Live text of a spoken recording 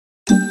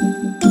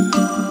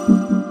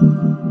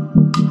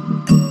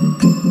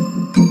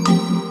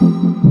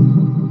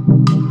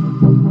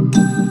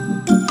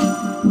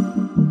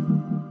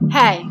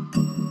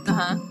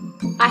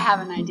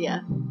have an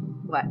idea.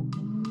 What?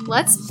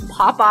 Let's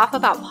pop off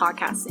about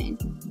podcasting.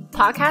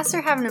 Podcasts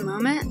are having a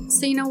moment,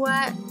 so you know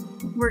what?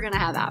 We're going to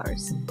have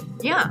ours.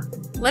 Yeah.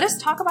 Let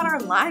us talk about our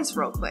lives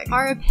real quick.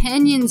 Our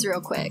opinions real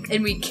quick.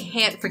 And we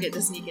can't forget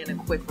to sneak in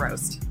a quick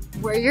roast.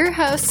 We're your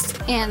hosts,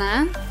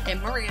 Anna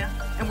and Maria.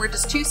 And we're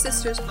just two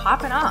sisters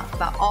popping off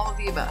about all of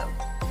the above.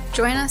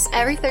 Join us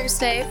every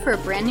Thursday for a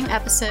brand new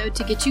episode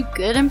to get you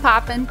good and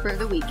poppin' for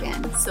the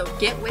weekend. So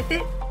get with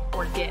it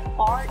or get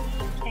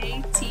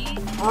R-E-K-T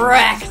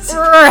wrecked.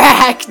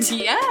 Wrecked.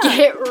 Yeah.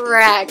 Get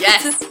wrecked.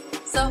 Yes.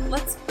 So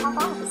let's